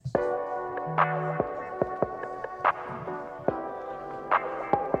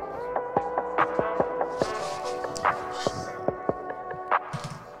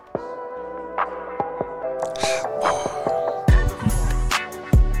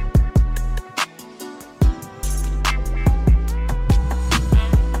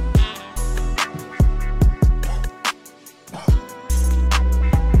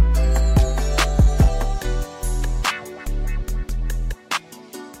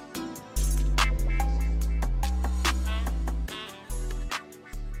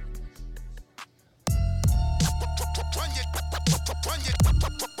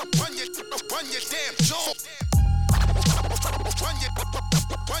your damn jaw.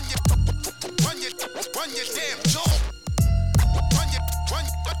 Run your damn jaw.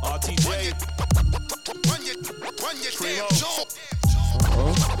 RTJ. Run your damn jaw.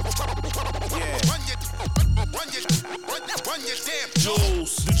 Run your damn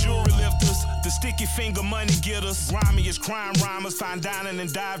Jules, the jewelry lifters, the sticky finger money getters, rhymiest crime rhymers, fine dining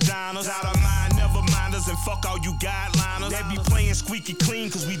and dive diners. Out of line, never minders, and fuck all you guideliners. They be playing squeaky clean,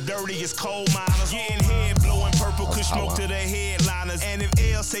 cause we dirty as coal miners. Getting head, blowing purple, kush smoke to the headliners. And if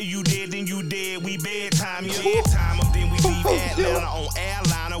L say you dead, then you dead. We bedtime, you bedtime them, then we leave Atlanta on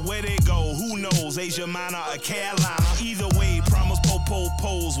airliner. Where they go, who knows, Asia Minor or Carolina. Either way, promise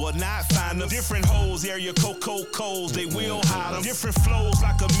pose will not find them. Different hoes, area codes, they will hide them. Different flows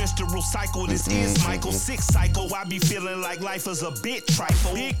like a mystical cycle. This is Michael 6 cycle. I be feeling like life is a bit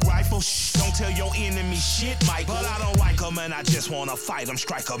trifle. Big rifle, shh, don't tell your enemy shit, Michael. But I don't like them and I just wanna fight them,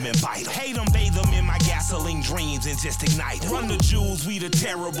 strike them and bite them. Hate them, bathe them in my gasoline dreams and just ignite them. Run the jewels, we the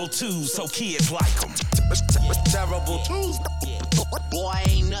terrible twos, so kids like them. Terrible twos. Boy,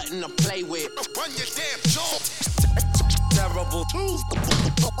 ain't nothing to play with. Run your damn jaw. Terrible twos.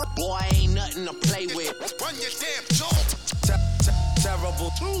 Boy, ain't nothing to play with. Run your damn jaw.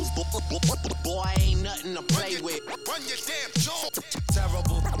 Terrible twos. Boy, ain't nothing to play with. Run your damn jaw.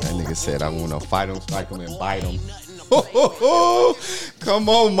 Terrible. That nigga said I wanna fight him, strike him, and bite him. Come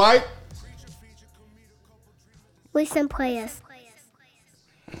on, Mike. Listen, players.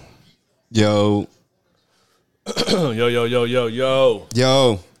 Yo. Yo. Yo. Yo. Yo.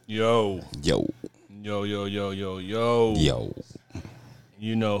 Yo.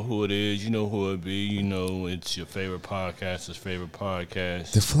 You know who it is. You know who it be. You know it's your favorite podcaster's favorite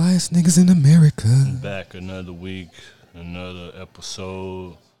podcast. The flyest niggas in America. Back another week, another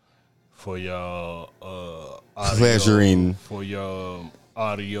episode for y'all audio, Pleasuring. for y'all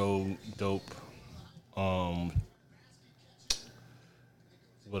audio dope. What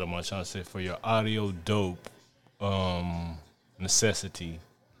am I trying to say? For your audio dope necessity,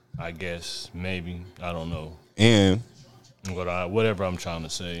 I guess, maybe. I don't know. And Whatever I'm trying to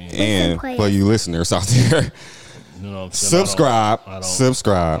say. And for you listeners out there, You know what I'm saying?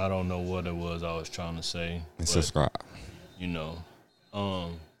 subscribe. I don't know what it was I was trying to say. And subscribe. You know,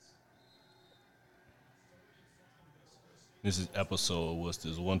 this is episode, what's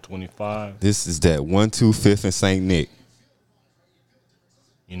this, 125? This is that 125th and St. Nick.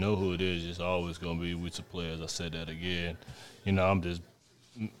 You know who it is. It's always going to be with the players. I said that again. You know, I'm just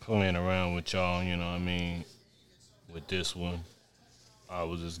playing around with y'all, you know what I mean? With this one, I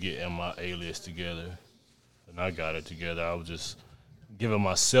was just getting my alias together, and I got it together. I was just giving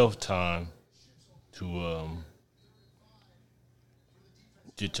myself time to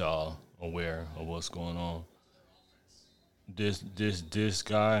get y'all aware of what's going on. This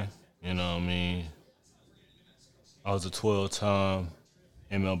guy, you know what I mean? I was a 12-time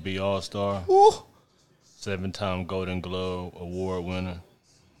MLB All-Star, 7-time Golden Glove Award winner.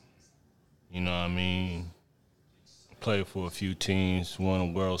 You know what I mean? Played for a few teams, won a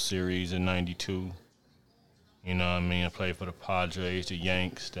World Series in '92. You know what I mean? I played for the Padres, the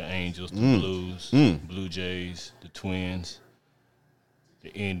Yanks, the Angels, the Blues, Blue Jays, the Twins,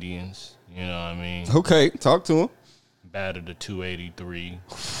 the Indians. You know what I mean? Okay, talk to him. Batted a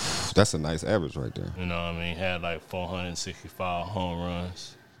 .283. That's a nice average right there. You know what I mean? Had like 465 home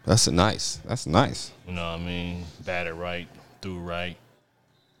runs. That's nice. You know what I mean? Batted right, threw right.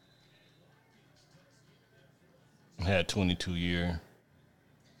 Had 22-year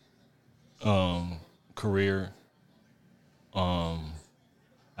career. I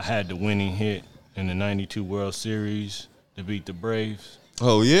had the winning hit in the '92 World Series to beat the Braves.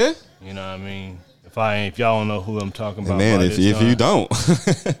 Oh yeah? You know what I mean? If y'all don't know who I'm talking about, Man, if you don't,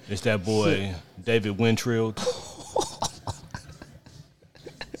 it's that boy David Wintrill.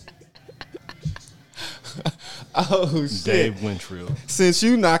 oh shit. Dave Wintrill. Since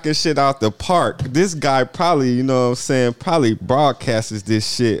you knocking shit out the park, this guy probably, you know what I'm saying, probably broadcasts this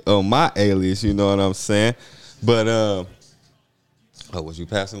shit on my alias, you know what I'm saying? But oh, was you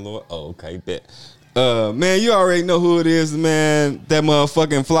passing, Lord? Oh, okay, bet. Man, you already know who it is, man. That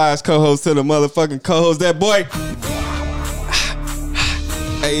motherfucking Flyers co-host to the motherfucking co-host, that boy.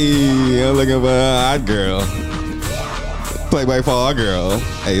 Hey, I'm looking for a hot girl. Playboy Paul girl.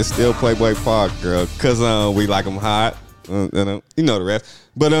 Hey, it's still Playboy Paul girl. Cause we like them hot. You know the rest.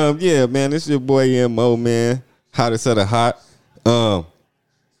 But yeah, man, this your boy MO, man. Hottest of the hot.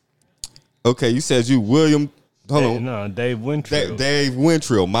 Okay, you said you William. Hold on. No, Dave Wintrill. Dave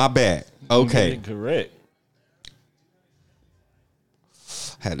Wintrill, my bad. Okay. Correct.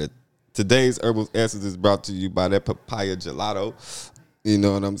 Today's Herbal Essence is brought to you by that papaya gelato. You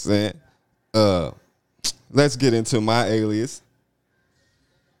know what I'm saying? let's get into my alias.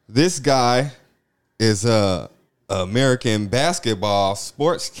 This guy is a American basketball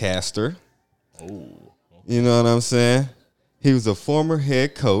sportscaster. Oh. You know what I'm saying? He was a former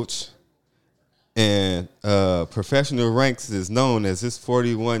head coach, and professional ranks is known as his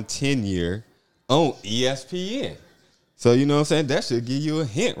 41 tenure on ESPN. So, you know what I'm saying? That should give you a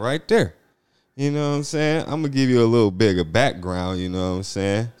hint right there. You know what I'm saying? I'm going to give you a little bigger background, you know what I'm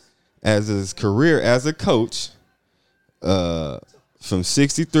saying? As his career as a coach, from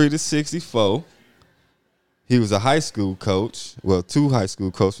 63 to 64, he was a high school coach. Well, two high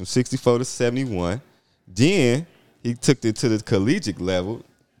school coaches from 64 to 71. Then he took it to the collegiate level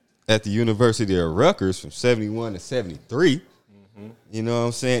at the University of Rutgers from 71 to 73. Mm-hmm. You know what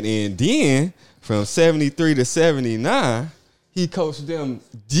I'm saying? And then from 73 to 79, he coached them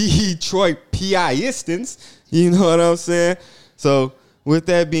Detroit Pistons. You know what I'm saying? So with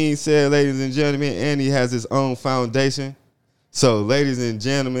that being said, ladies and gentlemen, and he has his own foundation. So, ladies and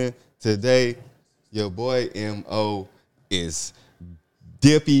gentlemen, today, your boy M.O. is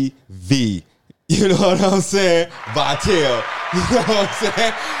Dippy V. You know what I'm saying? Vitale. You know what I'm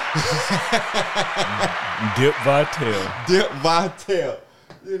saying? Dip Vitale. Dip Vitale.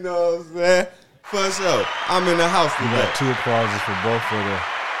 You know what I'm saying? For sure. I'm in the house We today. got 2 applauses for both of the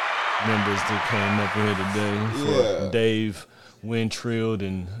members that came up here today. For Yeah. Dave Wintrill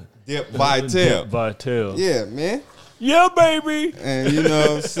and Dip Vitale. Dip Vitale. Yeah, man. Yeah, baby. And you know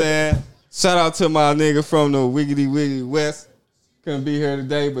what I'm saying? Shout out to my nigga from the Wiggity Wiggity West. Couldn't be here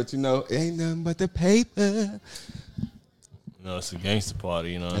today, but you know, it ain't nothing but the paper. No, it's a gangster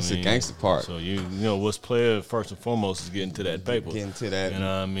party, you know what I mean? It's a gangster party. So, you know, what's player first and foremost is getting to that paper. Getting to that. You know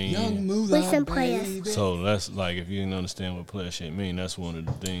what I mean? Young Moolah, Listen, baby. players. So that's like, if you didn't understand what player shit mean, that's one of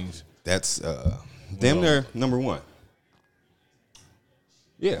the things. That's damn near number one.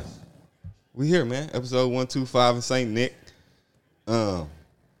 Yeah. We here, man. Episode 125 in St. Nick.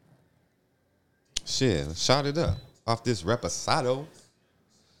 Shit, shot it up off this Reposado.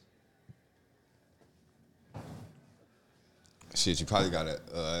 Shit, you probably gotta.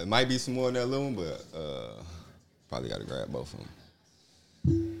 It might be some more in that little one, but probably gotta grab both of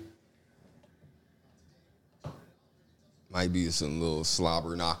them. Might be some little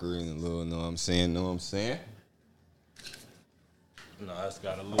slobber knocker and a little, know what I'm saying? Know what I'm saying? No, it's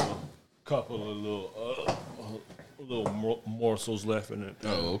got a couple of little morsels left in it.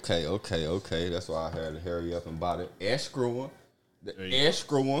 Oh, okay. That's why I had to hurry up and buy the extra one. There The you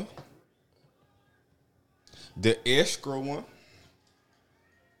extra one. The extra one.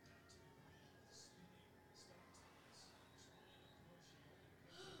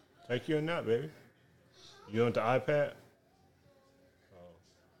 Take you a nap, baby. You on the iPad?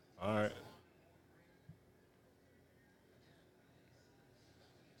 Oh, all right.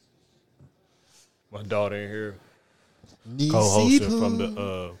 My daughter in here, co-hosting from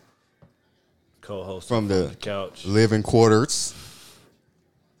the co-host From the couch. living quarters.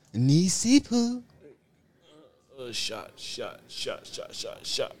 Nisipu. Shot.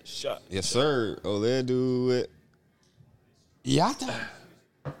 Yes, sir. Oh, let's do it. Yata.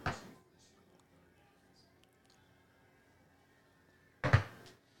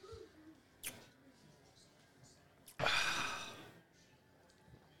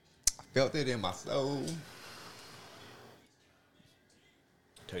 I felt it in my soul.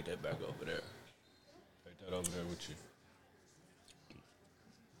 Take that back over there. Take that over there with you.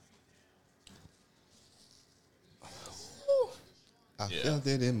 I felt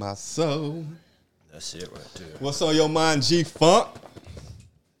it in my soul. That's it right there. What's on your mind, G Funk?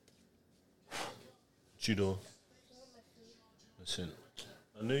 What you doing? Listen,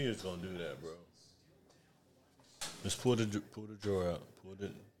 I knew you was gonna do that, bro. Just pull the drawer out. Pull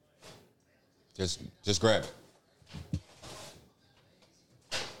it. Just grab it.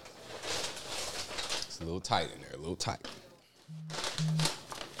 It's a little tight in there, a little tight.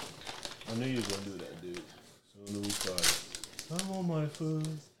 I knew you was gonna do that, dude. So we started. I'm on my foot.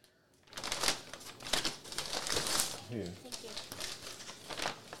 Here.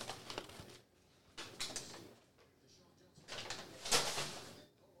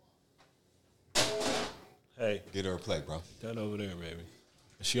 Hey, Get her a plate, bro. that over there, baby.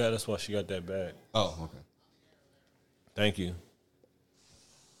 That's why she got that bag. Oh, okay. Thank you.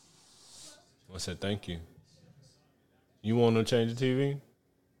 I said thank you. You want to change the TV?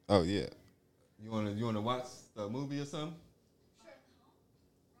 Oh yeah. You wanna watch a movie or something?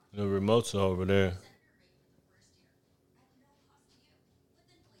 The remotes are over there.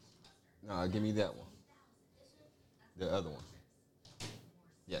 No, give me that one. The other one.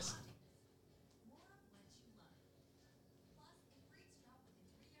 Yes.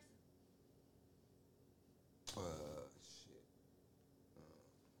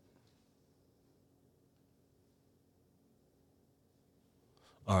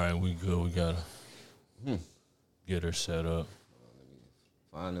 All right, we good. We gotta get her set up.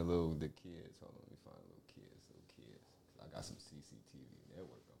 Find the kids. Hold on, let me find little kids. I got some CCTV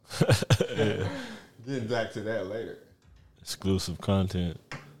network on. Getting back to that later. Exclusive content.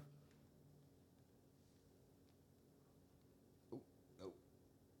 Nope.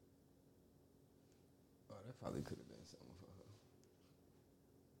 Oh, that probably could have been something for her.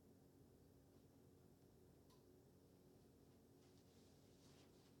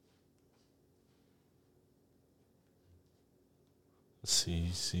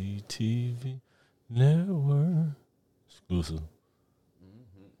 CCTV network. Exclusive.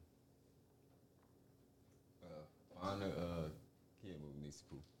 Find the kid movie Niecy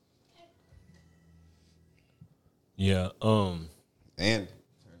Poo. Yeah. And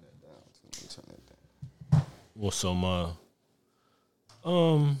turn that down. Turn that down. Well, so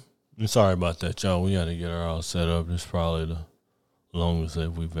I'm sorry about that, y'all. We got to get her all set up. It's probably the longest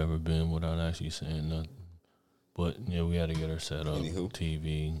that we've ever been without actually saying nothing. But yeah, we got to get her set up. Anywho.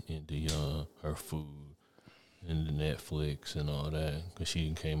 TV and the her food and the Netflix and all that. Cause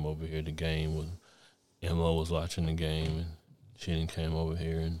she came over here the game when Emma was watching the game and she didn't came over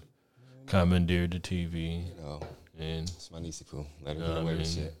here and commandeered the TV. You know, And it's my Niecy Poo. Let her get away with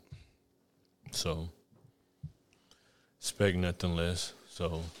shit. so expect nothing less.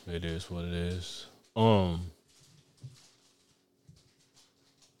 So it is what it is.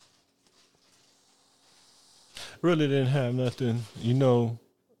 Really didn't have nothing. You know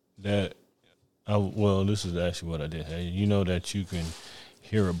that this is actually what I did. Hey, you know that you can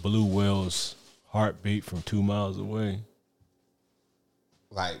hear a blue whale's heartbeat from 2 miles away.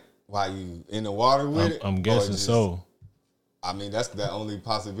 Like, while you in the water with it? I'm Or guessing just- so. I mean, that's the only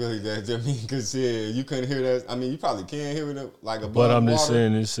possibility that I mean, because you couldn't hear that. I mean, you probably can hear it like above But I'm just water.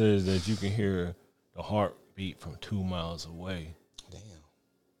 saying it says that you can hear the heartbeat from 2 miles away. Damn.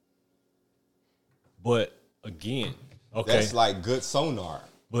 But again, okay. That's like good sonar.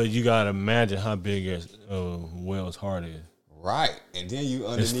 But you gotta imagine how big a whale's heart is. Right. And then you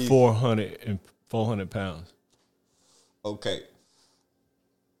It's underneath. 400 pounds. Okay.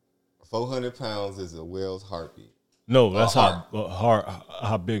 400 pounds is a whale's heartbeat. No, that's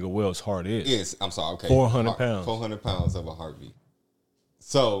how big a whale's heart is. Yes, I'm sorry. Okay. 400 pounds. 400 pounds of a heartbeat.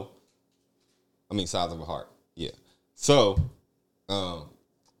 So, I mean, size of a heart. Yeah. So,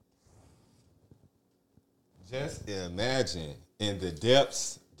 just imagine in the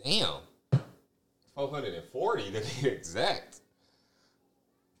depths. Damn. 440 to be exact.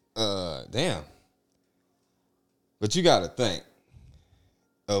 Damn. But you got to think.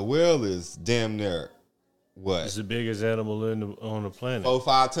 A whale is damn near what? It's the biggest animal on the planet.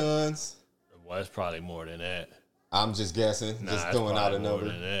 4-5 tons. Well, it's probably more than that. I'm just guessing, just throwing out a number.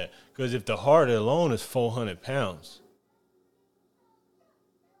 More than that. Because if the heart alone is 400 pounds,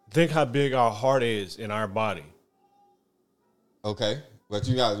 think how big our heart is in our body. Okay, but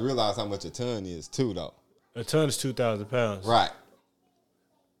you guys realize how much a ton is too, though. A ton is 2,000 pounds. Right.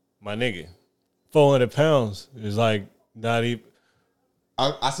 My nigga, 400 pounds is like not even.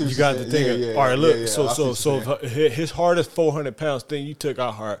 I see what You got to think. All right, look. I see So what you're saying. if his heart is 400 pounds. Then you took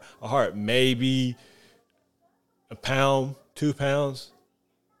our heart maybe a pound, 2 pounds,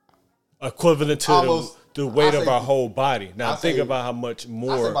 equivalent to Almost, the weight I of say- our whole body. Now I think say- about how much I say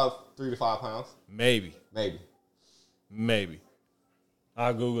more. about 3 to 5 pounds, Maybe. maybe.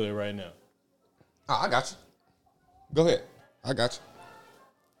 I'll Google it right now. Oh, I got you. Go ahead. I got you.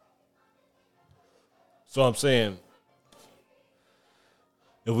 So I'm saying,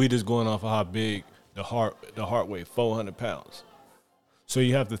 if we just going off of how big the heart weight, 400 pounds. So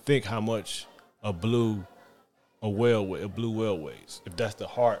you have to think how much a blue whale weighs. If that's the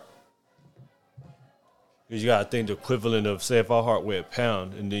heart, because you got to think the equivalent of, say, if our heart weigh a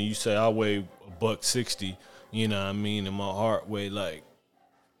pound, and then you say I weigh $160, you know what I mean, and my heart weigh like,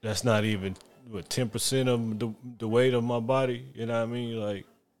 that's not even 10% of the weight of my body. You know what I mean, like.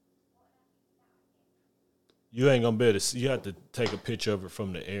 You ain't gonna be able to see. You have to take a picture of it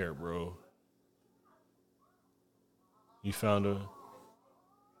from the air, bro. You found her?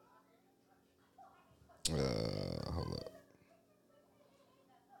 Hold up.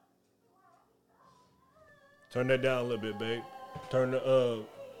 Turn that down a little bit, babe. Turn the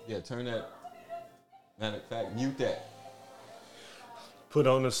Yeah, turn that. Matter of fact, mute that. put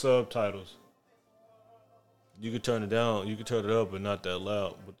on the subtitles. You could turn it down. You could turn it up, but not that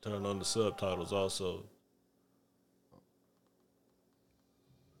loud. But turn on the subtitles also.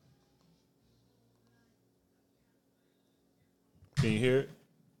 Can you hear it?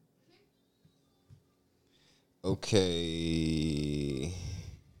 Okay.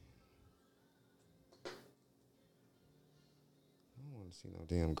 I want to See no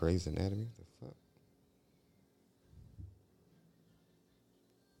damn Grey's Anatomy. The fuck?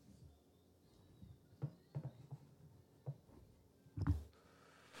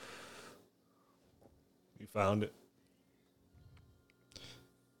 You found it?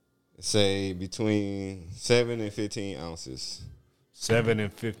 Say between 7 and 15 ounces. 7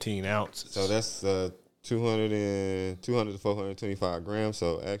 and 15 ounces. So that's 200 to 425 grams.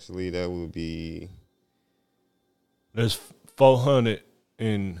 So actually, that would be There's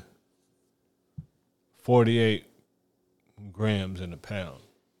 448 grams in a pound.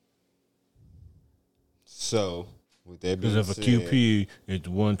 so. With that being Because if a said, QP is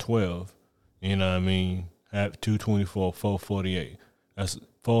 112, you know what I mean? Have 224, 448. That's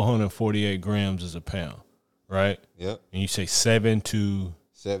 448 grams is a pound, right? Yep, And you say 7 to,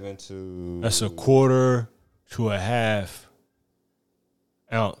 7 to. that's a quarter to a half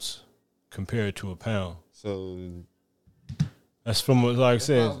ounce compared to a pound. So That's from, like I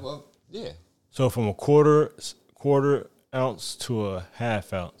said, yeah. so from a quarter ounce to a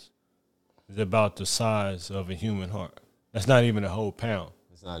half ounce is about the size of a human heart. That's not even a whole pound,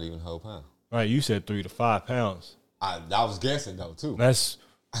 It's not even a whole pound. right? You said 3 to 5 pounds. I was guessing though too. That's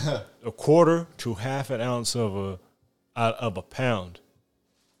a quarter to half an ounce of a pound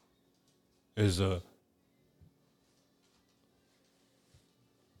is a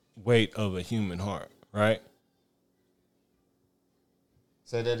weight of a human heart, right?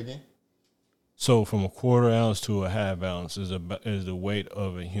 Say that again. So from a quarter ounce to a half ounce is the weight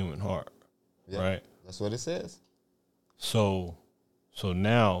of a human heart, Yeah, right? That's what it says. So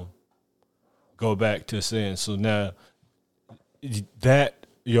now go back to saying, so now that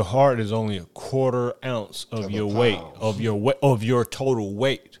your heart is only a quarter ounce of Of a your weight, pound. of your total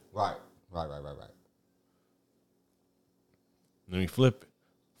weight. Right. Let me flip it.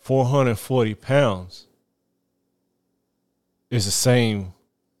 440 pounds is the same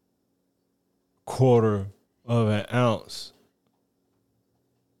quarter of an ounce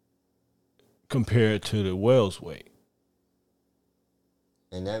compared to the whale's weight.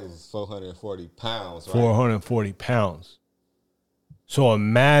 And that was 440 pounds, right? 440 pounds. So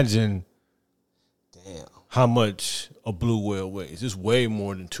imagine Damn. how much a blue whale weighs. It's way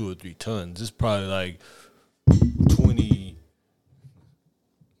more than 2 or 3 tons. It's probably like 20.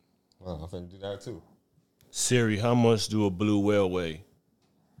 Well, I'm finna do that too. Siri, how much do a blue whale weigh?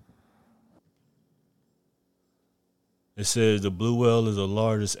 It says the blue whale is the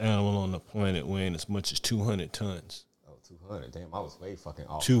largest animal on the planet, weighing as much as 200 tons. Oh, 200. Damn, I was way fucking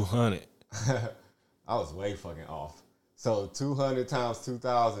off. 200. I was way fucking off. So 200 times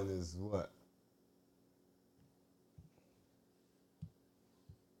 2,000 is what?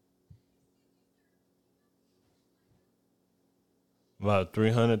 About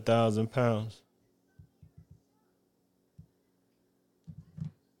 300,000 pounds.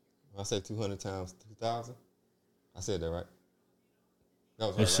 I said 200 times 2,000. I said that right. That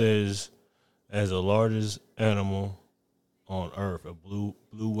was It right. says as the largest animal on Earth, a blue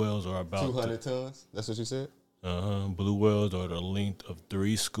whales are about 200 tons. That's what you said. Blue whales are the length of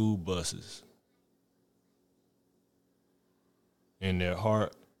 3 school buses. And their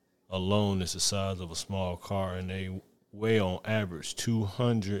heart alone is the size of a small car, and they weigh on average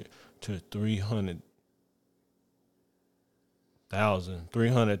 200 to 300,000,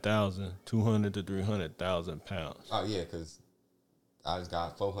 200 to 300,000 pounds. Oh yeah, because I just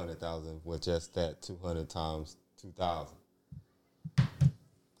got 400,000 with just that 200 times 2,000.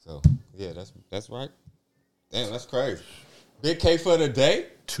 So yeah, that's right. Damn, that's crazy. Big K for the day.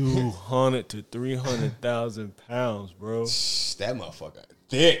 200 to 300,000 pounds, bro. That motherfucker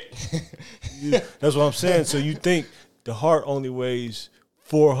thick. That's what I'm saying. So you think the heart only weighs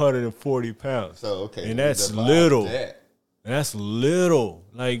 440 pounds. So okay, and that's divide little. that. That's little.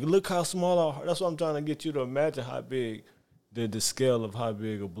 Like, look how small our heart. That's what I'm trying to get you to imagine how big the scale of how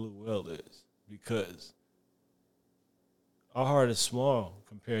big a blue whale is, because our heart is small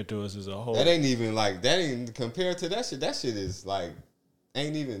compared to us as a whole. That ain't even like that. Ain't compared to that shit. That shit is like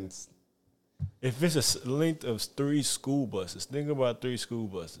ain't even. If it's a length of 3 school buses, think about 3 school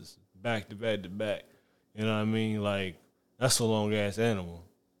buses back to back to back. You know what I mean? Like, that's a long ass animal,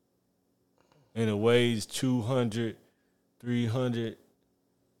 and it weighs 200, 300,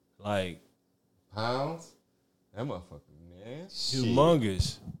 like Pounds? That motherfucker, man. Shit.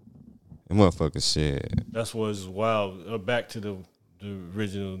 humongous. That motherfucker shit. That's what's wild. Back to the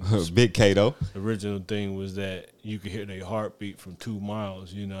original. Big K though. The original thing was that you could hear their heartbeat from 2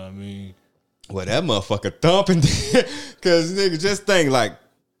 miles. You know what I mean? Well, that motherfucker thumping. Cause nigga, just think like,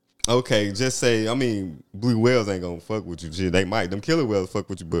 okay, just say, I mean, blue whales ain't gonna fuck with you. Shit, they might. Them killer whales fuck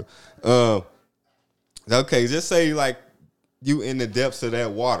with you, but okay, just say like you in the depths of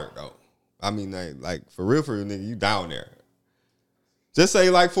that water though. I mean, like for real, nigga, you down there. Just say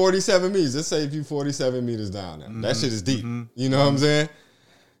like 47 meters. Just say if you 47 meters down there. That shit is deep. You know what I'm saying?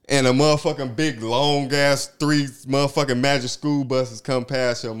 And a motherfucking big, long ass 3 motherfucking magic school buses come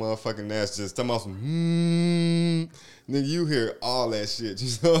past your motherfucking ass just talking about some nigga, you hear all that shit. You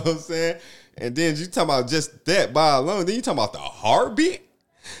know what I'm saying? And then you talking about just that by alone. Then you talking about the heartbeat?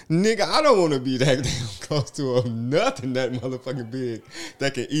 Nigga, I don't want to be that damn close to a nothing that motherfucking big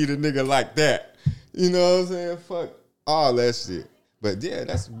that can eat a nigga like that. You know what I'm saying? Fuck all that shit. But yeah,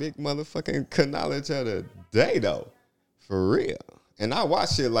 that's big motherfucking knowledge of the day though. For real. And I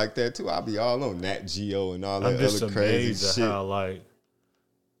watch shit like that too. I'll be all on Nat Geo and all that other crazy shit. How like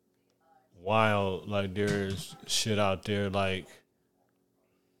wild, like there's shit out there like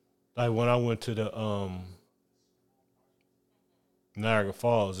when I went to the Niagara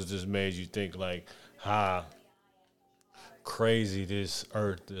Falls, it just made you think like how crazy this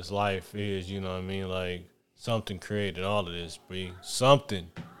earth, this life is, you know what I mean? Like something created all of this, B. Something.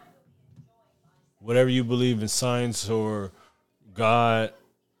 Whatever you believe in, science or God,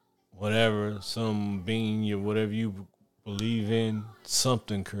 whatever, some being, or whatever you believe in,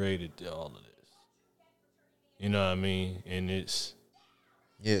 something created all of this. You know what I mean? And it's...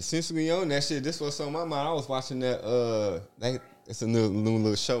 Yeah, since we own that shit, this was on my mind. I was watching that, it's a new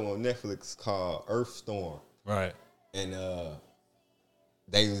little show on Netflix called Earthstorm. Right. And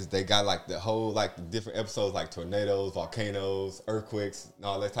they got like the whole, like the different episodes, like tornadoes, volcanoes, earthquakes, and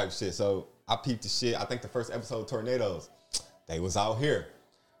all that type of shit. So I peeped the shit. I think the first episode, tornadoes, they was out here.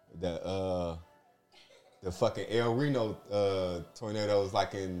 The fucking El Reno tornado was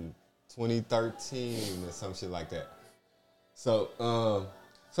like in 2013 or some shit like that. So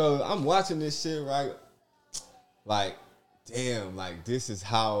I'm watching this shit, right? Like, damn, like this is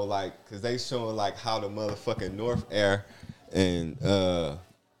how, like, cause they showing like how the motherfucking North air and how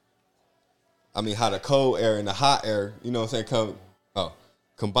the cold air and the hot air, you know what I'm saying,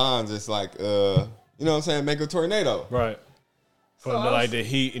 combines. It's like you know what I'm saying, make a tornado. Right. From like the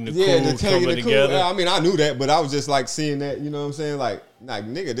heat and the cool coming together. I mean, I knew that, but I was just like seeing that, you know what I'm saying? Like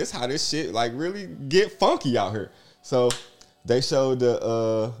nigga, this how this shit like really get funky out here. So they showed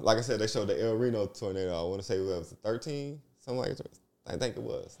the like I said, they showed the El Reno tornado. I want to say it was 13, something like that. I think it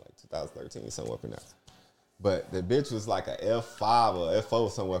was like 2013, somewhere up in there. But the bitch was like a F5 or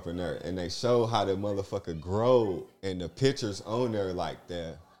F4 somewhere up in there, and they show how the motherfucker grow, and the pictures on there, like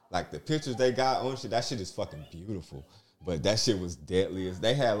the pictures they got on shit, that shit is fucking beautiful. But that shit was deadly.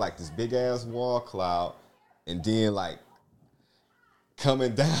 They had like this big ass wall cloud, and then like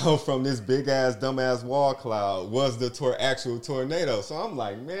coming down from this big ass dumb ass wall cloud was the actual tornado. So I'm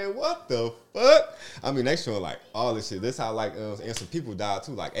like, man, what the fuck? I mean, they showing like all this shit. This how like and some people died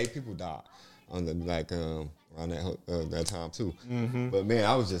too. Like 8 people died on the like around that time too. Mm-hmm. But man,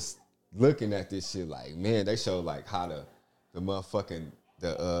 I was just looking at this shit like, man, they showed like how the motherfucking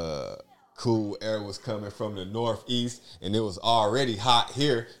cool air was coming from the northeast, and it was already hot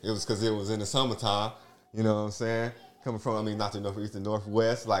here. It was because it was in the summertime. You know what I'm saying? Coming from, not the northeast, the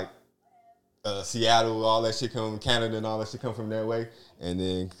northwest, like Seattle, all that shit come from Canada, and all that shit come from that way. And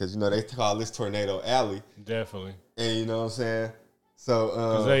then, because they call this Tornado Alley. Definitely. And you know what I'm saying? So,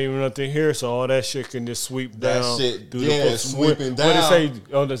 because there ain't nothing here, so all that shit can just sweep down. That shit, sweeping down. What they say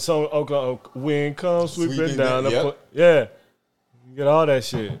on the song, wind comes sweeping down. Yep. Yeah, you get all that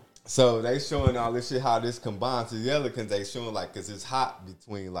shit. So they showing all this shit, how this combines together, because they showing like, because it's hot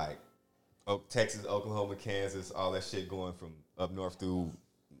between like Texas, Oklahoma, Kansas, all that shit going from up north through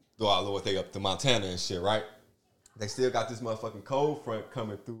all the way up to Montana and shit, right? They still got this motherfucking cold front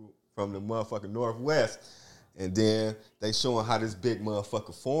coming through from the motherfucking northwest, and then they showing how this big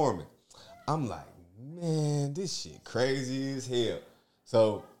motherfucker forming. I'm like, man, this shit crazy as hell.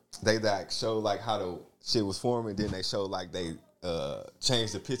 So they like show like how the shit was forming, then they show like they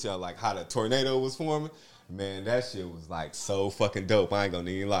changed the picture of like how the tornado was forming. Man, that shit was like so fucking dope. I ain't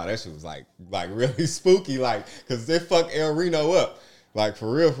gonna even lie. That shit was like really spooky, like, cause they fucked El Reno up. Like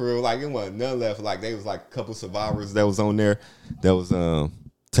for real. Like it wasn't none left. Like they was like a couple survivors that was on there that was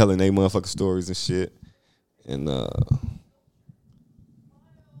telling they motherfucking stories and shit. And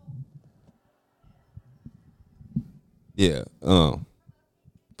yeah,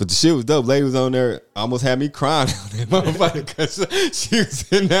 but the shit was dope. Lady was on there, almost had me crying on that motherfucker because she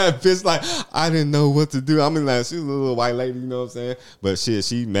was in that bitch like, I didn't know what to do. I mean, like, she was a little white lady, you know what I'm saying? But shit,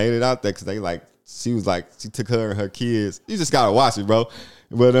 she made it out there because they like, she was like, she took her and her kids. You just gotta watch it, bro.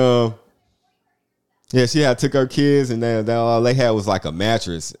 But yeah, she took her kids, and then all they had was like a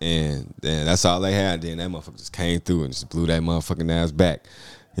mattress, and then that's all they had. Then that motherfucker just came through and just blew that motherfucking ass back.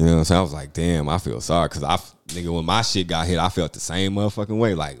 You know what I'm saying? I was like, damn, I feel sorry. Because nigga, when my shit got hit, I felt the same motherfucking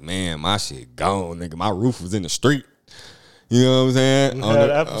way. Like, man, my shit gone, nigga. My roof was in the street. You know what I'm saying? You had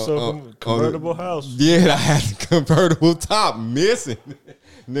an episode convertible house. Yeah, I had the convertible top missing.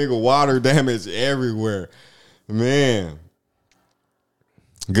 Nigga, water damage everywhere. Man.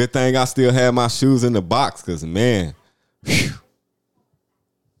 Good thing I still had my shoes in the box, because, man. Whew.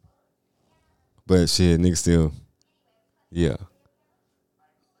 But shit, nigga still, yeah.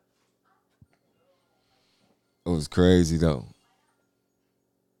 It was crazy, though.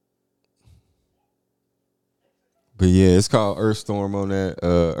 But yeah, it's called Earthstorm on that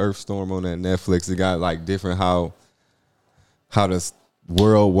Netflix. It got like different how the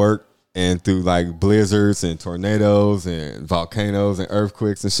world work, and through like blizzards and tornadoes and volcanoes and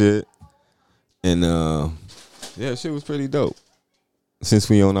earthquakes and shit. And yeah, shit was pretty dope. Since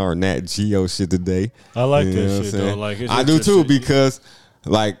we on our Nat Geo shit today. I like that shit though. Like I do too, because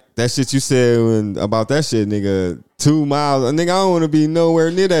like that shit you said about that shit, nigga, 2 miles. Nigga, I don't want to be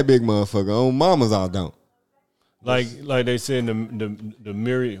nowhere near that big motherfucker. On mamas, I don't. Like they said in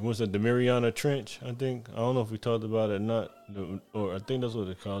the Mariana Trench, I think. I don't know if we talked about it or not. Or I think that's what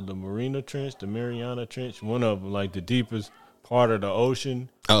it's called, the Marina Trench, the Mariana Trench. One of them, like the deepest part of the ocean.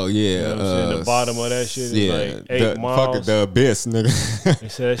 Oh, yeah. You know what I'm saying? The bottom of that shit is like 8 miles. Fuck the abyss, nigga. They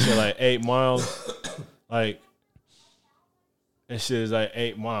said that shit like 8 miles. Like, that shit is like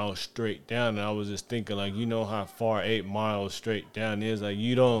 8 miles straight down. And I was just thinking, like, you know how far 8 miles straight down is? Like,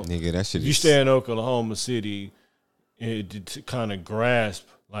 you don't. Nigga, that shit you stay in Oklahoma City, to kind of grasp,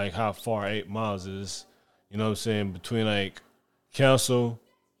 like, how far 8 miles is. You know what I'm saying? Between, like, Council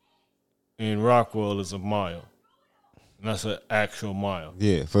and Rockwell is a mile. And that's an actual mile.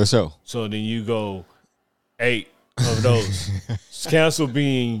 Yeah, for sure. So then you go 8 of those. Council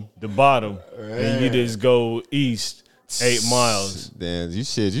being the bottom, and you just go east 8 miles. Damn, you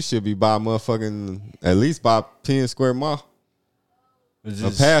should be by motherfucking at least by Penn Square Mall.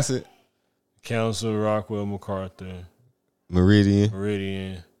 Or pass it. Council, Rockwell, MacArthur,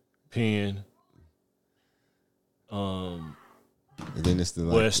 Meridian, Penn, and then it's the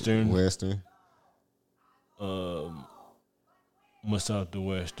like, Western. What's out the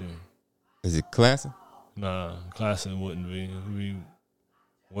Western? Is it Classen? Nah, Classen wouldn't be. It would be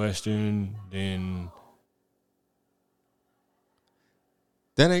Western, then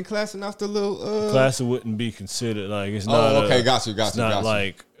that ain't Classen off the little. Classen wouldn't be considered like it's not. Oh, okay, got you. It's not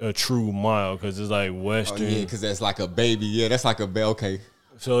like a true mile because it's like Western. Oh, yeah, because that's like a baby. Yeah, that's like a baby. Okay.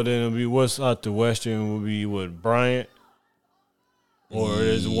 So then it'll be what's out the Western would be what, Bryant, or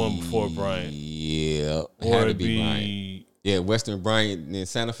there's one before Bryant. Yeah, or had to be Bryant. Yeah, Western, Bryant, and then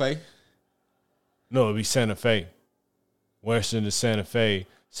Santa Fe. No, it'd be Santa Fe. Western to Santa Fe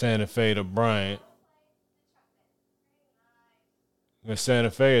to Bryant. And Santa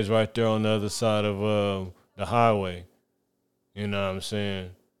Fe is right there on the other side of the highway. You know what I'm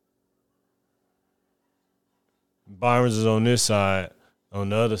saying? Byron's is on this side. On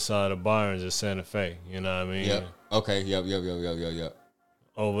the other side of Byron's is Santa Fe. You know what I mean? Yep. Okay. Yep.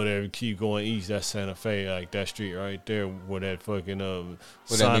 Over there, we keep going east. That's Santa Fe, like that street right there, where that fucking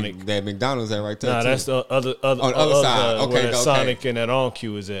Sonic. That McDonald's at right there. Nah, too. that's the other on the other side. Okay, where that Sonic and that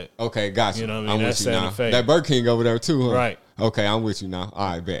On-Q is at. Okay, gotcha. You know what I I'm mean? with That's you Santa now. Fe. That Burger King over there too, huh? Right. Okay, I'm with you now.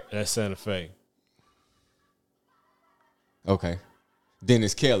 All right, bet. That's Santa Fe. Okay. Then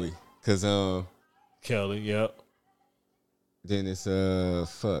it's Kelly, cause Kelly, yep. Then it's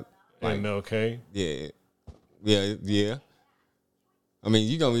fuck. Like, MLK. Yeah. I mean,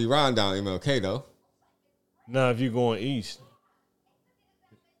 you gonna be riding down MLK though. Now, if you're going east,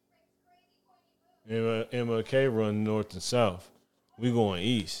 MLK run north and south. We going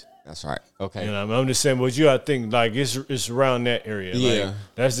east. That's right. Okay. You know, I'm just saying, but you gotta think like it's around that area. Yeah. Like,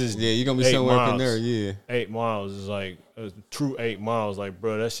 that's just you're gonna be somewhere up in there. Yeah. 8 miles is like a true 8 miles. Like,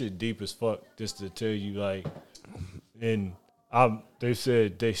 bro, that shit deep as fuck. Just to tell you, like, and they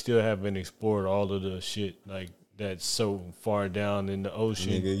said they still haven't explored all of the shit like that's so far down in the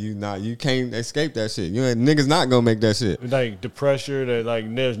ocean. Nigga, you can't escape that shit. Niggas not gonna make that shit. Like the pressure that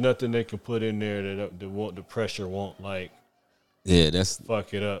like there's nothing they can put in there that the pressure won't like. Yeah, that's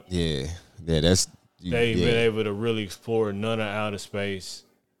fuck it up. Yeah, that's they ain't been able to really explore none of outer space.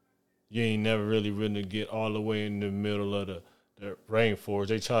 You ain't never really get all the way in the middle of the rainforest.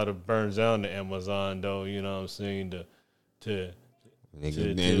 They try to burn down the Amazon though. You know what I'm saying?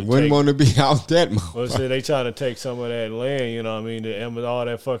 Nigga, wouldn't want to be out that much. Well, so they trying to take some of that land, you know what I mean? All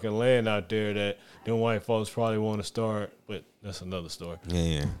that fucking land out there that them white folks probably want to start, but that's another story.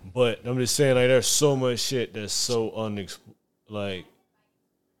 Yeah. But I'm just saying, like, there's so much shit that's so like,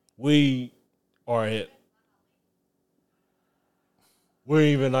 we're we're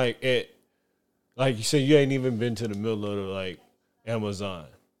even like like you said, you ain't even been to the middle of the like Amazon.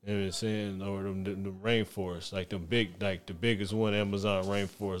 You know what I'm saying? Or the rainforest, like the biggest one, Amazon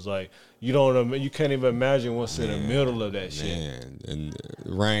rainforest. Like you can't even imagine what's in the middle of that shit. Man, and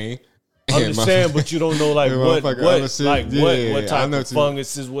rain. I'm just saying, but you don't know like what type of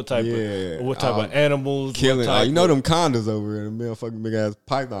funguses, what type of animals, killing. You know them condos over in the motherfucking big ass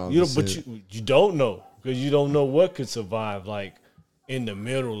pythons. But you don't know because you don't know what could survive like in the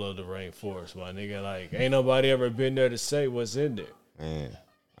middle of the rainforest, my nigga. Like ain't nobody ever been there to say what's in there. Man,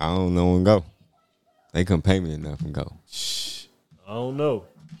 I don't know and go. They couldn't pay me enough and go. I don't know.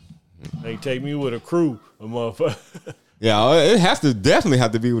 They take me with a crew, a motherfucker. Yeah, it definitely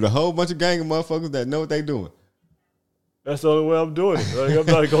have to be with a whole bunch of gang of motherfuckers that know what they doing. That's the only way I'm doing it. Like, I'm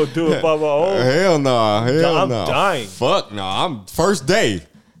not gonna do it by my own. Hell no, I'm dying. Fuck no, I'm first day.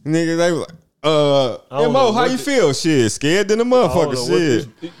 Nigga, they was like, Mo, how you feel? Shit, scared than a motherfucker. Shit.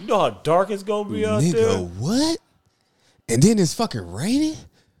 You know how dark it's gonna be out there? Nigga, what? And then it's fucking raining?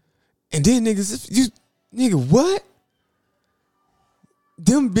 And then nigga, what?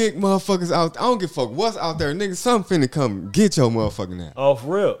 Them big motherfuckers out. I don't give a fuck what's out there, nigga. Something finna come get your motherfucking ass. Off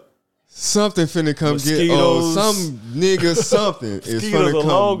rip. Something finna come Mosquitoes. get. Some nigga, something is finna come.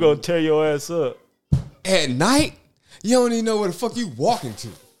 Alone gonna tear your ass up. At night, you don't even know where the fuck you walking to,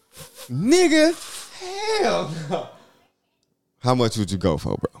 nigga. Hell no. How much would you go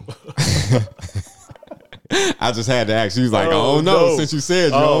for, bro? I just had to ask. She was like, I don't know. Since you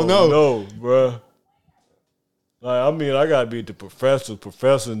said you don't know. No, bro. Like, I mean, I gotta be the professor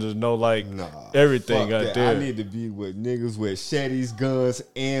to know like everything out there. I need to be with niggas with machetes, guns,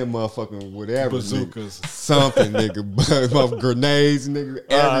 and motherfucking whatever. Bazookas. Nigga. Something, nigga. Grenades, nigga.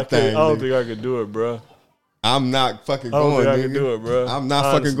 Everything. I don't think I could do it, bro. I'm not fucking going, nigga. I can do it, bro. I'm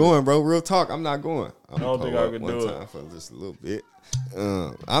not fucking going, bro. Real talk, I'm not going. I don't think I can do it. Time for just a little bit.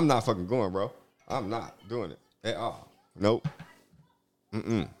 I'm not fucking going, bro. I'm not doing it at all. Nope.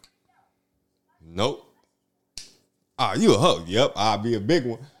 Nope. Ah, you a hoe. Yep. I'll be a big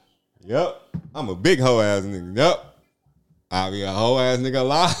one. Yep. I'm a big hoe ass nigga. Yep. I'll be a hoe ass nigga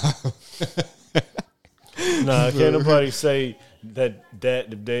alive. Nah, can't nobody say that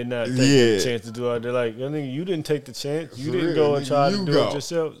if they not taking the chance to do it. They're like, nigga, you didn't take the chance. You didn't go and try to do it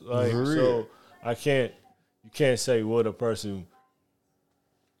yourself. Like, so you can't say what a person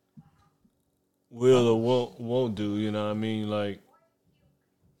will or won't do, you know what I mean? Like,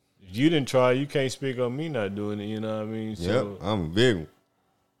 if you didn't try, you can't speak on me not doing it, you know what I mean? So, yep, I'm a big one.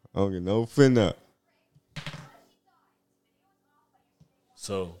 I don't get no finna.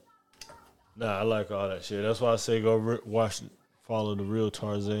 So, I like all that shit. That's why I say go follow the Real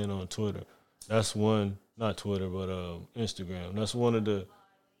Tarzan on Twitter. That's one, not Twitter, but Instagram. That's one of the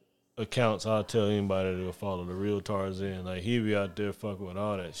accounts I'll tell anybody to follow, the Real Tarzan. Like, he be out there fucking with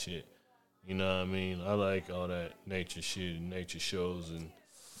all that shit. You know what I mean? I like all that nature shit and nature shows and.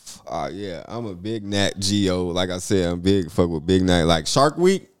 Yeah, I'm a big Nat Geo. Like I said, I'm big fuck with Big Nat. Like Shark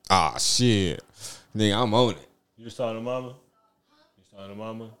Week. Shit, nigga, I'm on it. You just talking to mama?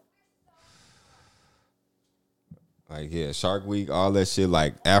 Like, yeah, Shark Week, all that shit.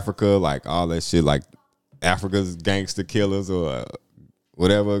 Like Africa, like all that shit. Like Africa's Gangster Killers or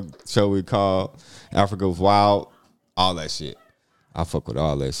whatever show we call Africa's Wild. All that shit. I fuck with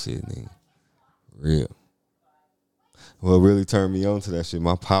all that shit, nigga. Real. What really turned me on to that shit,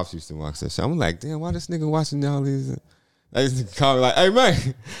 my pops used to watch that shit. I'm like, damn, why this nigga watching all these? They used to call me like, hey,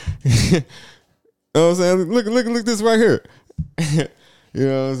 man. You know what I'm saying? Look this right here. You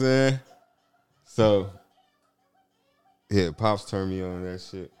know what I'm saying? So, yeah, pops turned me on to that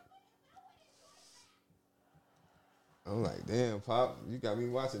shit. I'm like, damn, Pop, you got me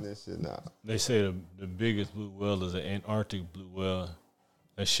watching this shit now. They say the biggest blue whale is an Antarctic blue whale.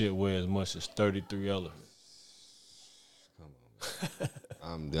 That shit weighs as much as 33 elephants.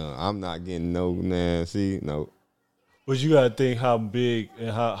 I'm done. I'm not getting no no. But you gotta think how big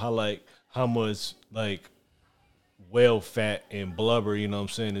and how much like whale fat and blubber, you know what I'm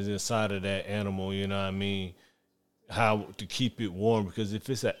saying, is inside of that animal, you know what I mean? How to keep it warm, because if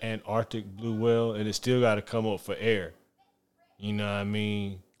it's an Antarctic blue whale and it still gotta come up for air, you know what I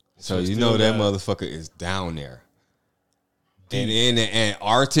mean? So you know that motherfucker is down there. And in the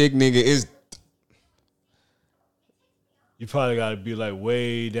Antarctic, nigga, is you probably got to be like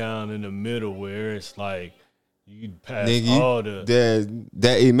way down in the middle where it's like you pass all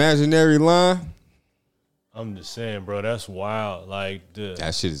that imaginary line. I'm just saying, bro, that's wild. Like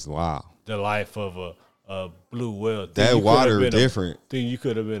that shit is wild. The life of a blue whale. That water different. Think you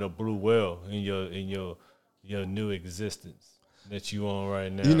could have been a blue whale in your new existence. that you on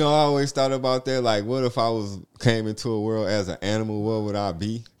right now. You know, I always thought about that. Like, what if I came into a world as an animal? What would I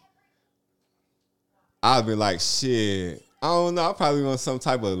be? I'd be like, shit. I don't know. I probably want some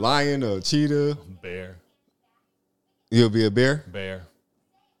type of lion or cheetah. Bear. You'll be a bear? Bear.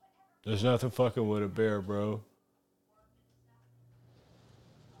 There's nothing fucking with a bear, bro.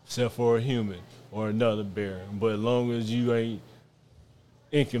 Except for a human or another bear. But as long as you ain't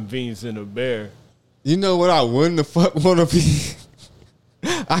inconveniencing a bear. You know what I wouldn't the fuck want to be?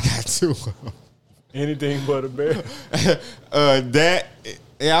 I got two. Anything but a bear.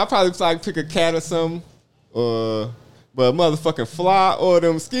 I'll probably like pick a cat or something. But a motherfucking fly or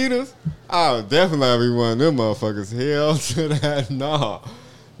them mosquitoes, I would definitely be one of them motherfuckers. Hell to that, nah.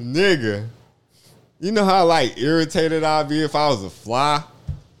 Nigga. You know how like irritated I'd be if I was a fly?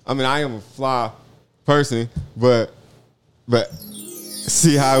 I mean, I am a fly person, but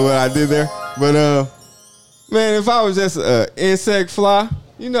see what I did there? But man, if I was just an insect fly,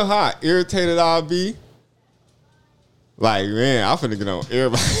 you know how irritated I'd be? Like, man, I'm finna get on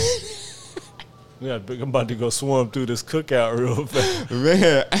everybody. Yeah, I'm about to go swarm through this cookout real fast.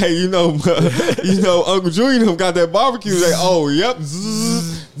 Man, hey, you know Uncle Junior got that barbecue. Like, oh, yep,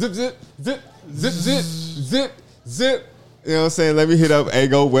 zip, zip, zip, zip, zip, zip, zip. You know what I'm saying? Let me hit up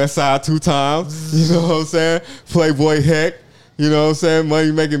Ego West Side 2 times. You know what I'm saying? Playboy Heck. You know what I'm saying?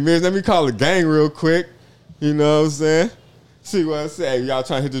 Money making millions. Let me call the gang real quick. You know what I'm saying? See what I say? Y'all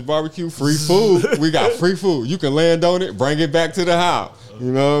trying to hit this barbecue? Free food. We got free food. You can land on it, bring it back to the house.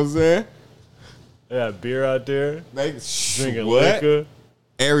 You know what I'm saying? They got beer out there. Drinking what? liquor.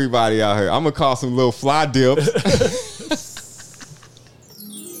 Everybody out here. I'm going to call some little fly dips.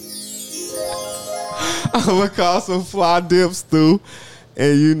 I'm going to call some fly dips through.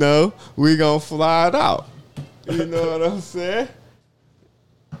 And, you know, we going to fly it out. You know what I'm saying?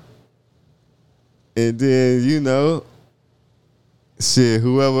 And then, you know, shit,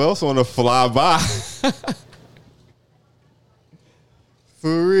 whoever else want to fly by.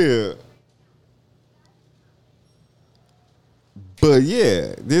 For real. But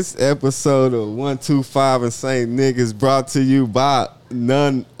yeah, this episode of 125 Insane Niggas brought to you by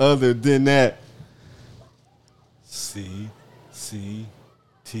none other than that CCTV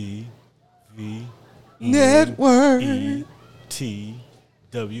Network.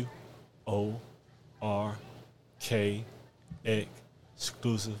 ETWORK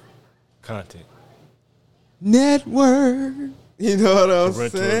exclusive content. Network. You know what I'm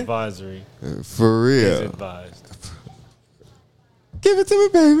Parental saying? advisory For is real. advised. Give it to me,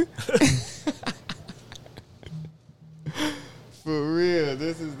 baby. For real.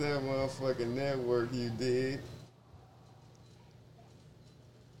 This is that motherfucking network, you dig?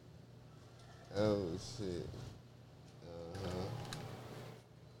 Oh, shit.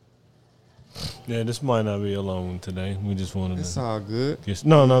 Yeah, this might not be a long one today. We just wanted It's to all good.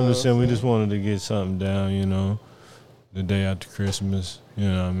 I'm just saying we just wanted to get something down, you know, the day after Christmas, you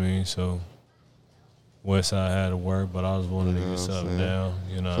know what I mean? So Westside had to work, but I was wanting to get something down,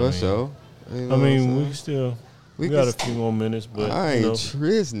 you know what I mean? For sure. You know I what I'm mean, saying? we got a few more minutes, but I you know, ain't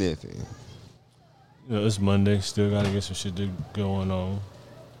trisniffing. it's Monday. Still got to get some shit going on.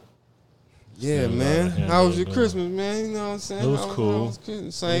 Yeah, Still man. gotta How was handle your it, Christmas, man? You know what I'm saying? It was How cool. Same It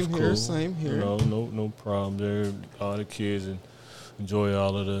was here, cool. same here. You know, no problem there. All the kids enjoy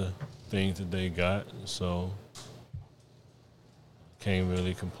all of the things that they got, so can't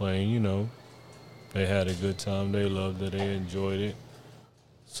really complain. You know, they had a good time. They loved it. They enjoyed it.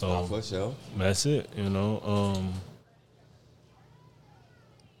 So For sure. that's it. You know,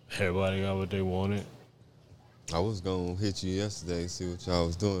 everybody got what they wanted. I was gonna hit you yesterday, see what y'all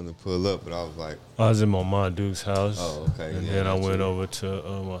was doing to pull up, but I was like, I was in my mom Duke's house. Oh, okay. And Yeah, then I that's went true. over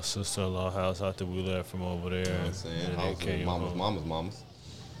to my sister-in-law house after we left from over there. you know what I'm saying? And I then was came with home. mama's.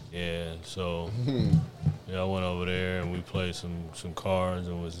 Yeah, so yeah, I went over there and we played some cards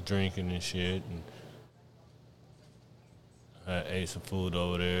and was drinking and shit. And I ate some food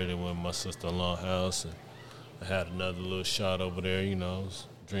over there. Then went to my sister-in-law house and I had another little shot over there. You know, I was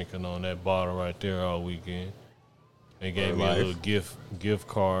drinking on that bottle right there all weekend. They gave me a little gift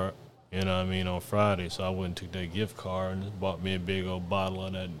card, you know what I mean, on Friday. So I went and took that gift card and just bought me a big old bottle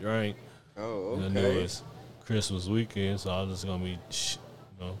of that drink. Oh, And I knew it was Christmas weekend, so I was just gonna be,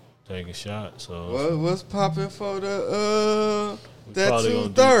 taking shots. So What's popping for the that probably gonna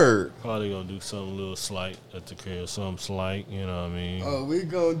 2/3? probably gonna do something a little slight at the crib, something slight. You know what I mean? Oh, we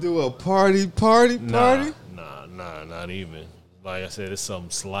gonna do a party? Nah, not even. Like I said, it's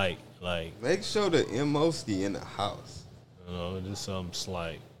something slight. Like, Make sure the Emoski in the house. you know, just something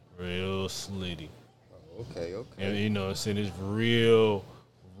slight, real slitty. Okay. And you know, it's real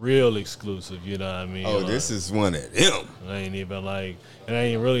real exclusive. You know what I mean? Oh, this is one of them. It ain't even like it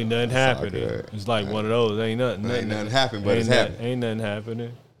ain't really nothing happening. good. It's like one of those. Ain't nothing. Ain't nothing happening, but it's ain't happening. Ain't nothing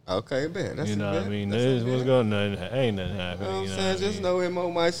happening. Okay, man. That's You know what I mean? That's This a what's bit. going on. Ain't nothing You know happening. what I'm You know saying? what I Just mean? know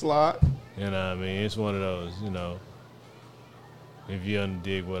MO might slide. You know what I mean? It's one of those, you know. If you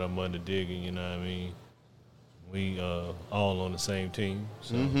underdig what I'm underdigging, you know what I mean? We all on the same team.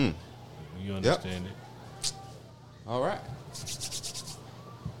 So you understand it. All right.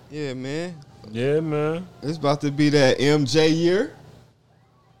 Yeah, man. Yeah, man. It's about to be that MJ year.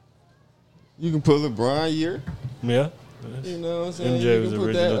 You can put LeBron year. Yeah. You know what I'm saying? MJ You was can put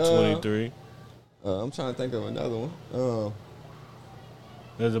original that, 23. I'm trying to think of another one.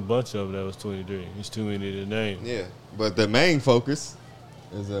 There's a bunch of them that was 23. It's too many to name. Yeah, but the main focus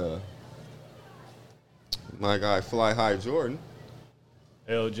is my guy Fly High Jordan.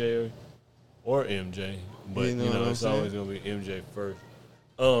 LJ or MJ. But, You know what I'm it's saying? always going to be MJ first.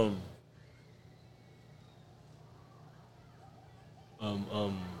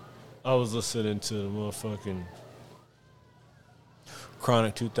 I was listening to the motherfucking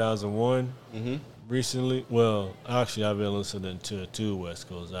Chronic 2001 recently. Well, actually, I've been listening to two West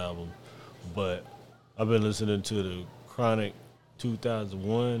Coast albums, but I've been listening to the Chronic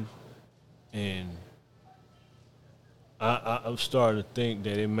 2001, and I'm starting to think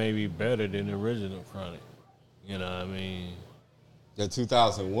that it may be better than the original Chronic. You know what I mean? The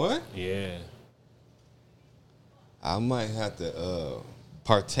 2001. Yeah. I might have to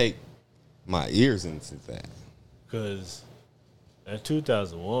partake my ears into that. Cause that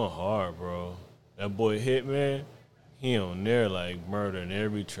 2001 hard, bro. That boy Hitman, he on there like murdering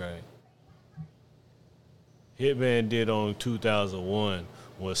every track. Hitman did on 2001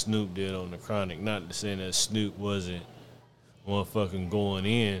 what Snoop did on the Chronic. Not to say that Snoop wasn't motherfucking going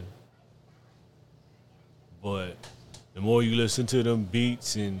in, but the more you listen to them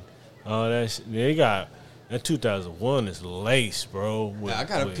beats and all that shit, they got that 2001 is laced, bro. With, I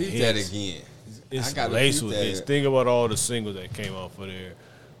gotta with peep hits. that again. It's I gotta laced peep with that. hits. Think about all the singles that came off of there.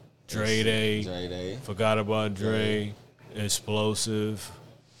 Dre Day, Dre Day. Forgot About Dre, Explosive.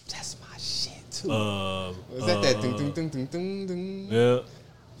 That's my shit too. Was Was that ding ding ding ding ding ding? Yeah.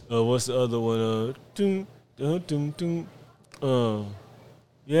 What's the other one? Ding, ding, ding, ding.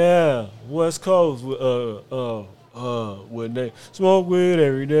 Yeah, West Coast with they smoke weed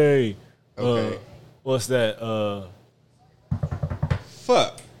every day. Okay. What's that?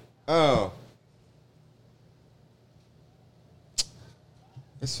 Fuck. Oh.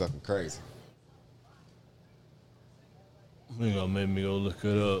 It's fucking crazy. You gonna make me go look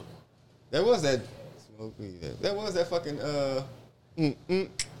it up. That was that. That was that fucking.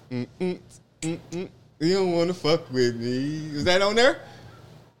 You don't want to fuck with me. Is that on there?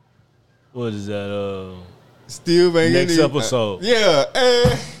 What is that? Still banging. Next the- episode. Yeah.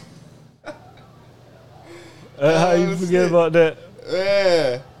 How you Oh, forget shit. about that?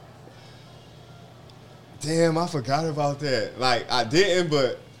 Yeah. Damn, I forgot about that. Like I didn't,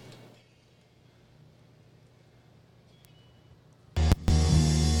 but.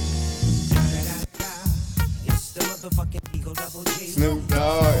 Snoop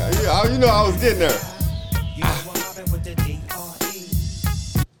Dogg. Yeah, you know I was getting there.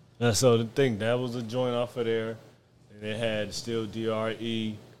 And so the thing that was a joint off of there, and it had still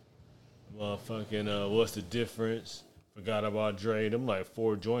DRE, motherfucking what's the difference? Forgot About Dre. Them like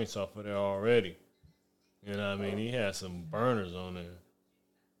 4 joints off of there already. You know what I mean? He had some burners on there.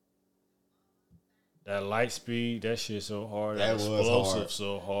 That light speed, that shit so hard. That, That was explosive hard.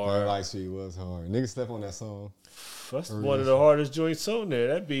 so That hard. Light Street was hard. Niggas step on that song. That's one of the hardest joints on there.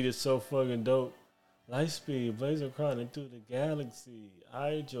 That beat is so fucking dope. Lightspeed, blazing crying through the galaxy.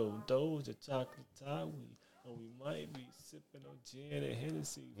 I drove those a chocolate tie weed, and we might be sipping on gin and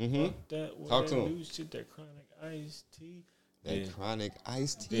Hennessy. Fuck that with Talk that to him. new shit, that chronic iced tea. That Then, chronic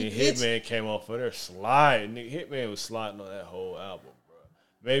iced tea. then Hitman came off of there sliding. Nigga, Hitman was sliding on that whole album, bro.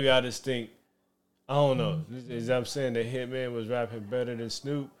 Maybe I just think, I don't know. Is I'm saying that Hitman was rapping better than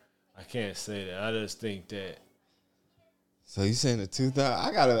Snoop? I can't say that. I just think that. So you saying the 2000?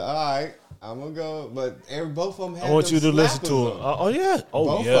 I gotta. All right, I'm gonna go. But both of them had. I want them you to listen to slappers him. on. Oh yeah. Oh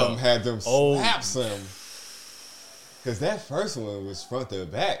Both yeah. of them had them Oh. slaps on. Cause that first one was front to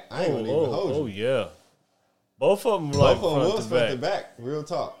back. I ain't gonna even hold Oh you. yeah. Both of them Both like of them front was to front back. to back. Real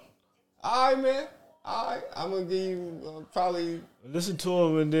talk. All right, man. All right, I'm gonna give you probably. Listen to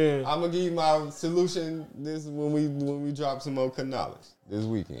him and then I'm gonna give you my solution. This when we drop some more knowledge this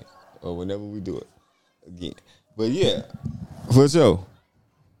weekend or whenever we do it again. But yeah, for sure.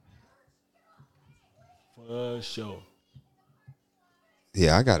 for sure.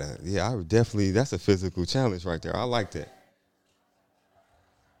 Yeah, I gotta. Yeah, I would definitely. That's a physical challenge right there. I like that.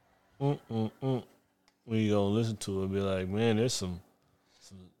 When you gonna listen to it, be like, man, there's some.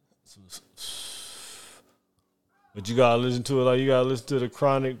 But you gotta listen to it like you gotta listen to the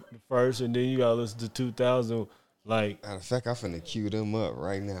Chronic first, and then you gotta listen to 2000. Like, matter of fact, I'm finna cue them up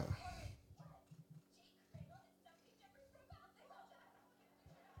right now.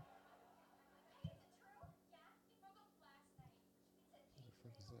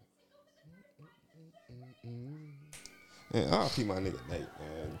 Man, I'll keep my nigga Nate,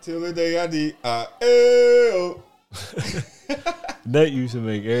 man. Till the day I did, Nate used to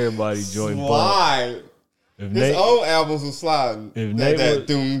make everybody join bump. slide. If His old albums was sliding. If that, Nate that was-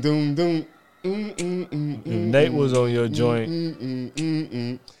 doom doom doom. If Nate was on your joint,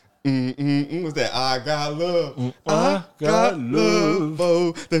 What's that? I got love. I got love.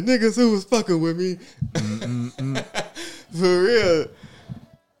 for the niggas who was fucking with me. For real.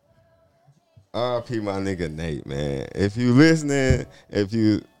 R.I.P. my nigga Nate, man. If you listening, if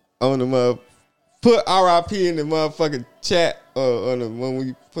you on the put R.I.P. in the motherfucking chat. When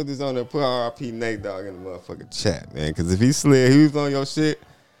we put this on there, put R.I.P. Nate Dogg in the motherfucking chat, man. Because if he slid, he was on your shit.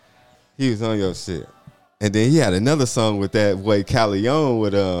 He was on your shit. And then he had another song with that boy Callion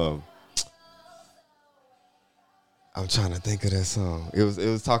with I'm trying to think of that song. It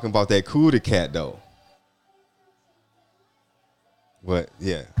was talking about that Cootie Cat though. But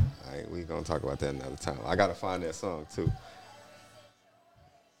yeah, we gonna talk about that another time. I gotta find that song too.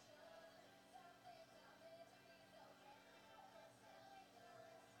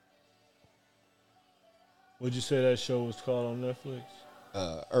 what'd you say that show was called on Netflix?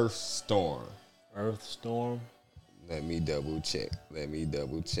 Earth Storm. Earth Storm. Let me double check.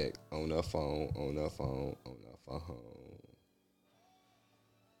 On the phone.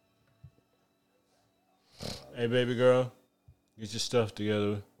 Hey, baby girl, get your stuff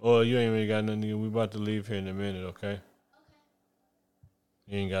together. Oh, you ain't really got nothing. We about to leave here in a minute, okay?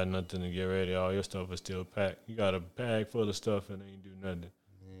 You ain't got nothing to get ready. All your stuff is still packed. You got a bag full of stuff and ain't do nothing.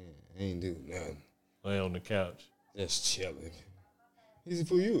 Man, ain't do nothing. Lay on the couch. Just chilling. Easy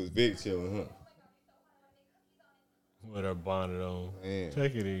for you. It's big chilling, huh? With her bonnet on. Man.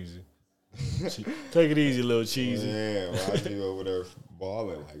 Take it easy. Take it easy, little cheesy. Yeah, why you over there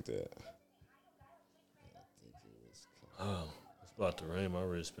balling like that? Oh, it's about to rain. My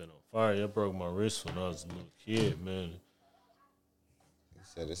wrist been on fire. I broke my wrist when I was a little kid, man. You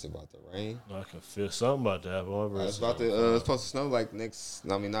said it's about to rain. I can feel something about to happen. My wrist It's about to. It's supposed to snow like next.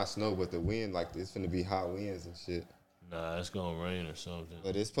 I mean, not snow, but the wind. Like it's finna be hot winds and shit. Nah, it's gonna rain or something.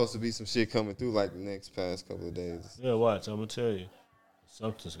 But it's supposed to be some shit coming through like the next past couple of days. Yeah, watch. I'm gonna tell you,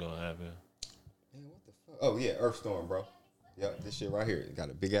 something's gonna happen. Man, what the fuck? Oh yeah, Earth Storm, bro. Yep, this shit right here. It got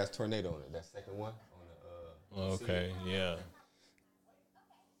a big ass tornado on it. That second one on the. Okay, yeah.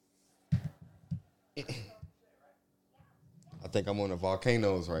 I think I'm on the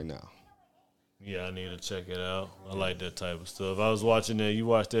volcanoes right now. Yeah, I need to check it out. I like that type of stuff. I was watching that. You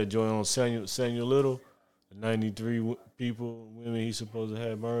watched that joint on Samuel Little, the 93 women he's supposed to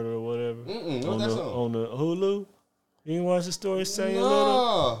have murdered or whatever. On the Hulu. You didn't watch the story of Samuel Little?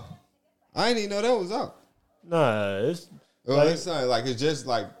 No, I didn't even know that was out. Nah, it's Well, like, it's like it's just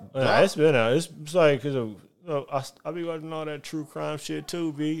like. it's been out. It's like because I be watching all that true crime shit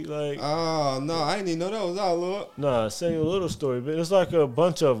too. Be like, Oh no, I didn't even know that was out, Lord. nah, Samuel Little story, but it's like a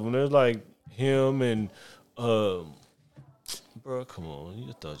bunch of them. There's like him and, bro, come on,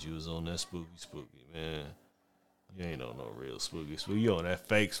 you thought you was on that spooky, man. You ain't on no real spooky. You on that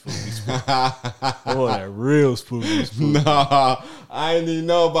fake spooky. You on that real spooky. Nah, I didn't even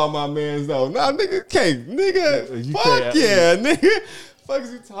know about my man's though. Nah, nigga, can't, nigga. You Fuck can't- yeah, nigga. Fuck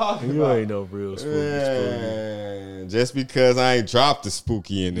is you talking You about? ain't no real spooky. Man, just because I ain't dropped the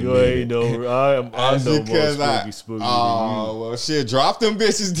spooky in the You minute. ain't no. I That's know more because spooky than Oh well, shit, drop them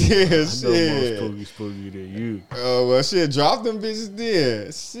bitches then. you. I know more Shit. spooky than you. Oh well, shit, drop them bitches then.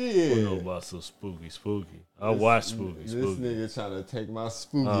 I don't know Shit. about some spooky. I watch spooky. This nigga trying to take my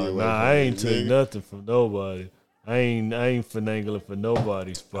spooky Oh, away. nah, from I me, ain't took nigga. nothing from nobody. I ain't finagling for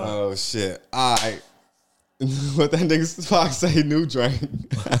nobody's spot. Oh shit! All right, what that nigga Spock say? New drink,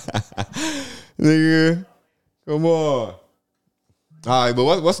 nigga. Come on. All right,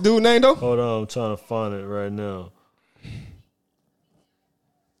 but what's the dude name though? Hold on, I'm trying to find it right now.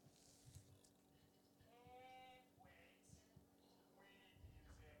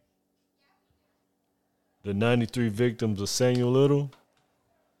 The 93 victims of Samuel Little.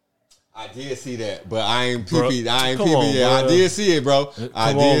 I did see that, but I ain't Bro, peepee. I ain't come peepee on, yet. I bro. did see it, bro.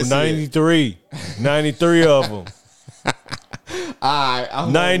 I Come did on, see 93. 93 of them. it. All right,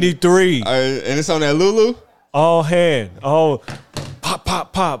 93. and it's on that Lulu. All hand. All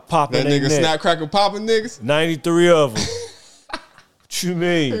pop in That their nigga neck. snap cracker popping niggas. 93 of them. What you He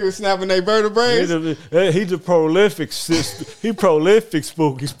mean? was snapping their vertebrae. He's a prolific he prolific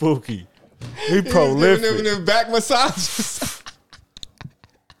spooky. He prolific. Giving them back massages.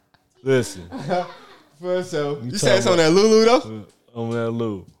 Listen, For sure. You talking said it's on that Lulu though? on that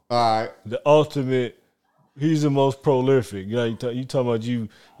Lou. All right. The ultimate, he's the most prolific. Yeah, you talking about you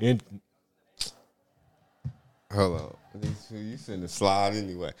in Hold on. You send the slide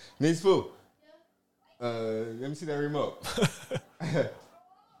anyway. Niece Pooh. Let me see that remote.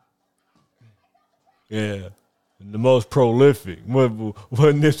 yeah. The most prolific. What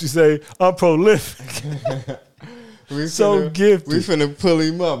Nipsey say? I'm prolific. Gifted. We finna pull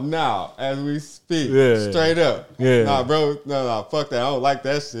him up now as we speak. Yeah. Straight up. Yeah. Nah, bro. No. Fuck that. I don't like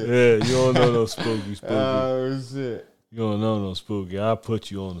that shit. Yeah, you don't know no spooky. Oh, shit. You don't know no spooky. I'll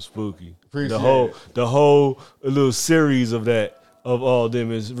put you on the spooky. Appreciate the whole little series of all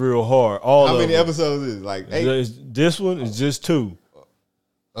them is real hard. How many episodes is it? Like 8? This one is just 2.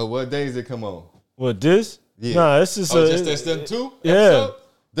 What days it come on? What, this? Yeah. Nah, it's just just them 2 Yeah. episodes?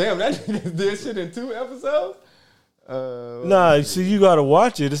 Damn, that nigga did shit in 2 episodes? Nah, see, you gotta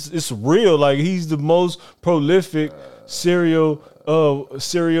watch it. It's real. Like, he's the most prolific serial,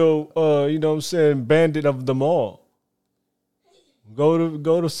 you know what I'm saying, bandit of them all.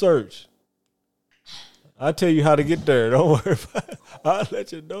 Go to search. I'll tell you how to get there. Don't worry about it. I'll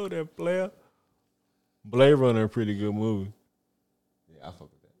let you know that, player. Blade Runner, a pretty good movie. Yeah, I fuck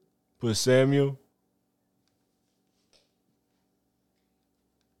with that. Put Samuel.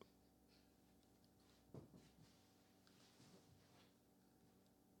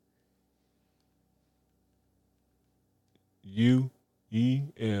 UELL.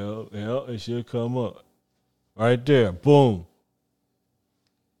 It should come up. Right there. Boom.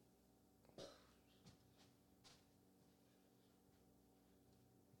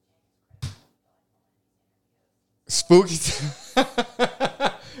 Spooky.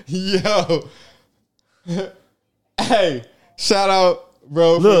 Yo. Hey, shout out,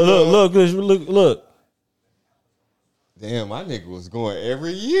 bro. Look. Damn, my nigga was going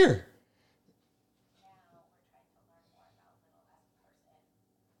every year.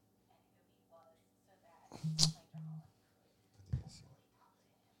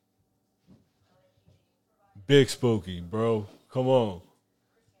 Big spooky, bro. Come on.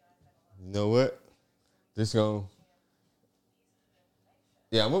 You know what? Just gonna.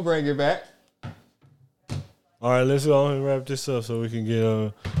 Yeah, I'm gonna bring it back. All right, let's go and wrap this up so we can get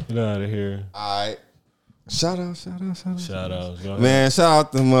out of here. All right. Shout out. Shout outs. Go ahead. Man, shout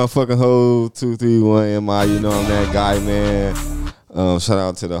out to motherfucking whole 231 MI. You know I'm that guy, man. Shout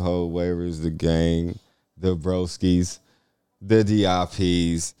out to the whole waivers, the gang, the broskies, the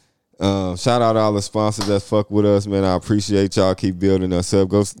DIPs. Shout out to all the sponsors that fuck with us, man. I appreciate y'all. Keep building us up.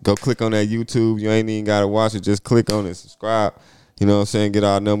 Go click on that YouTube. You ain't even gotta watch it. Just click on it. Subscribe. You know what I'm saying? Get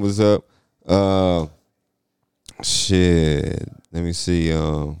our numbers up. Shit. Let me see.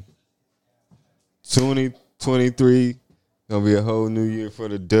 2023 gonna be a whole new year for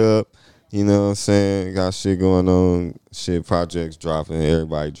the dub. You know what I'm saying? Got shit going on. Shit, projects dropping.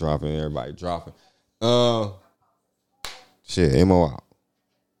 Everybody dropping. Shit, MO out.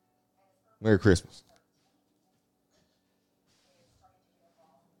 Merry Christmas.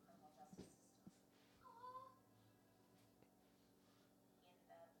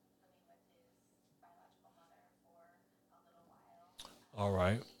 All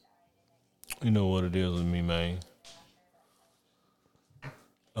right. You know what it is with me, man.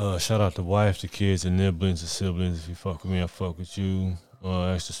 Shout out to wife, the kids, the nibblings, the siblings. If you fuck with me, I fuck with you.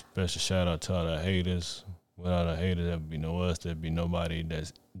 Extra special shout out to all the haters. Without the haters, there'd be no us. There'd be nobody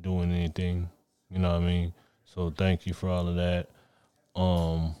that's doing anything. You know what I mean? So thank you for all of that.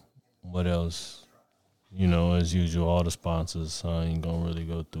 What else? You know, as usual, all the sponsors. I ain't gonna really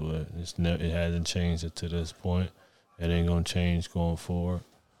go through it. It hasn't changed it to this point. It ain't gonna change going forward.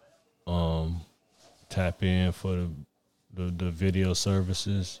 Tap in for the video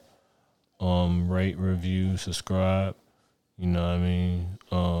services. Rate, review, subscribe. You know what I mean?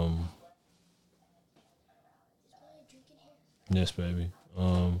 Yes, baby.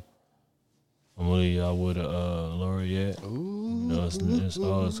 I'm gonna leave y'all with a laureate. No, it's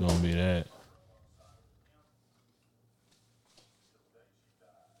always gonna be that.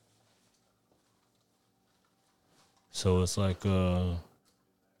 So it's like I'm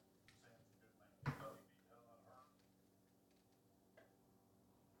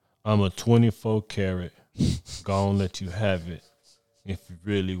a 24 karat. Gonna let you have it. If you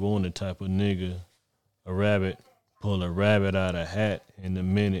really want a type of nigga, a rabbit, pull a rabbit out of hat in a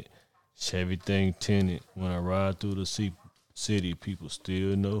minute. Everything tinted. When I ride through the city, people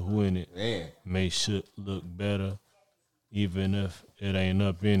still know who in it. Man. May shit look better. even if it ain't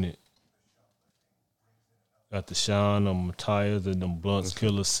up in it. Got the shine on my tires and them blunts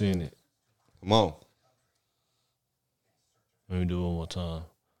killer seen it. Come on. Let me do it one more time.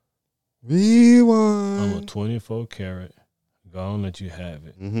 Rewind. I'm a 24 karat. Gonna let you have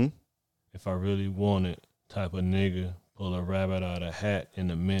it. Mm-hmm. If I really want it, type of nigga, pull a rabbit out of a hat in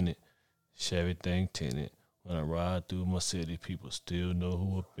a minute. Chevy thing tinted. When I ride through my city, people still know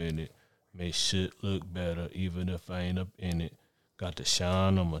who up in it. Make shit look better, even if I ain't up in it. Got the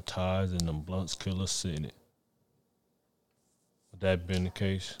shine on my tires and them blunts killer seen it. Would that been the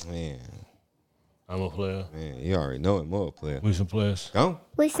case? Man, I'm a player. man, you already know it. More player. We some players. Go.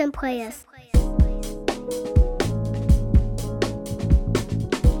 We some players.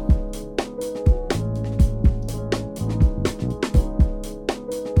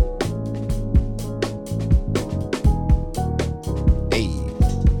 Hey,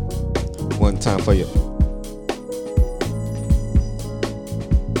 one time for you.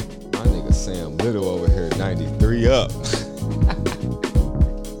 My nigga Sam Little over here, 93 up.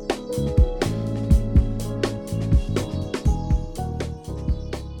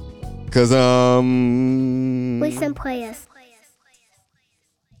 Cause We some players.